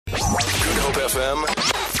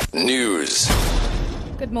FM News.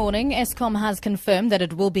 Good morning. Eskom has confirmed that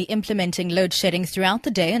it will be implementing load shedding throughout the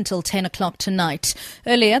day until 10 o'clock tonight.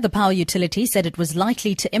 Earlier, the power utility said it was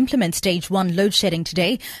likely to implement stage 1 load shedding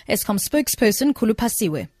today. Eskom spokesperson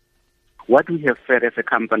Kulupasiwe. What we have said as a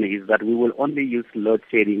company is that we will only use load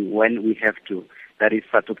shedding when we have to. That is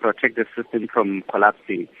to protect the system from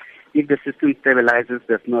collapsing. If the system stabilizes,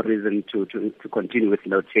 there's no reason to continue with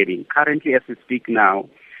load shedding. Currently, as we speak now,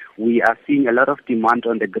 we are seeing a lot of demand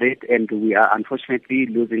on the grid, and we are unfortunately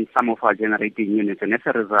losing some of our generating units. And as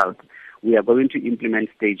a result, we are going to implement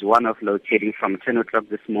stage 1 of load shedding from 10 o'clock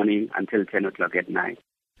this morning until 10 o'clock at night.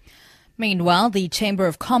 Meanwhile, the Chamber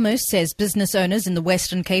of Commerce says business owners in the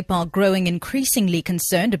Western Cape are growing increasingly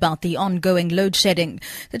concerned about the ongoing load shedding.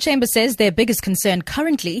 The Chamber says their biggest concern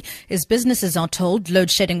currently is businesses are told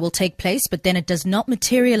load shedding will take place, but then it does not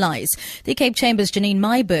materialize. The Cape Chamber's Janine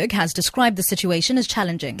Myberg has described the situation as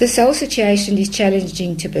challenging. This whole situation is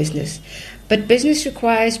challenging to business, but business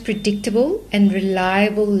requires predictable and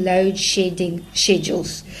reliable load shedding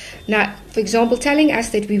schedules. Now, for example, telling us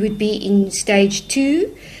that we would be in stage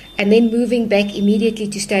 2 and then moving back immediately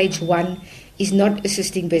to stage 1 is not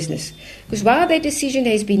assisting business. Because while that decision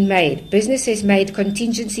has been made, business has made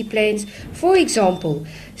contingency plans, for example,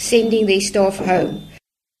 sending their staff home.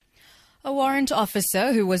 A warrant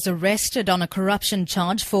officer who was arrested on a corruption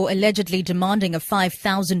charge for allegedly demanding a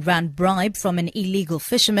 5,000 rand bribe from an illegal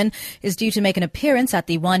fisherman is due to make an appearance at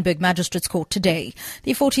the Wynberg Magistrates Court today.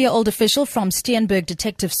 The 40-year-old official from Steenberg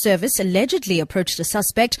Detective Service allegedly approached a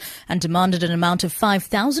suspect and demanded an amount of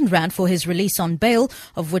 5,000 rand for his release on bail,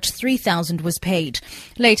 of which 3,000 was paid.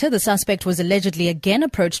 Later, the suspect was allegedly again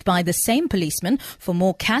approached by the same policeman for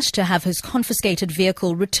more cash to have his confiscated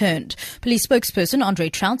vehicle returned. Police spokesperson Andre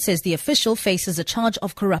Trout says the official faces a charge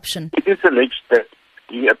of corruption. It is alleged that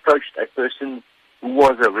he approached a person who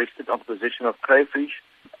was arrested on possession of crayfish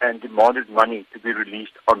and demanded money to be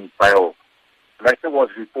released on bail. Later was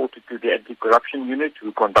reported to the anti-corruption unit,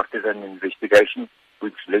 who conducted an investigation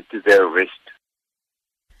which led to their arrest.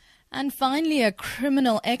 And finally, a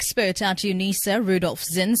criminal expert at UNISA, Rudolf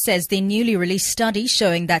Zinn, says the newly released study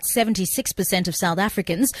showing that 76% of South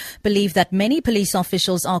Africans believe that many police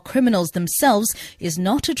officials are criminals themselves is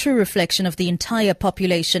not a true reflection of the entire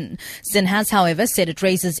population. Zinn has, however, said it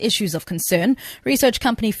raises issues of concern. Research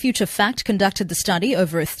company Future Fact conducted the study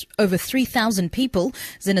over 3,000 people.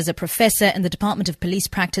 Zinn is a professor in the Department of Police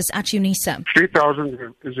Practice at UNISA.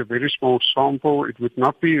 3,000 is a very small sample. It would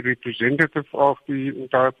not be representative of the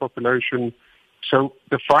entire population. So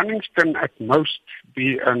the findings can at most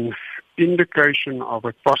be an indication of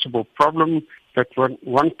a possible problem, but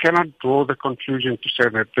one cannot draw the conclusion to say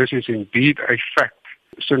that this is indeed a fact,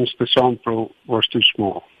 since the sample was too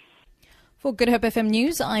small. For Good Hope FM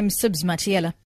News, I'm Sibs Matiela.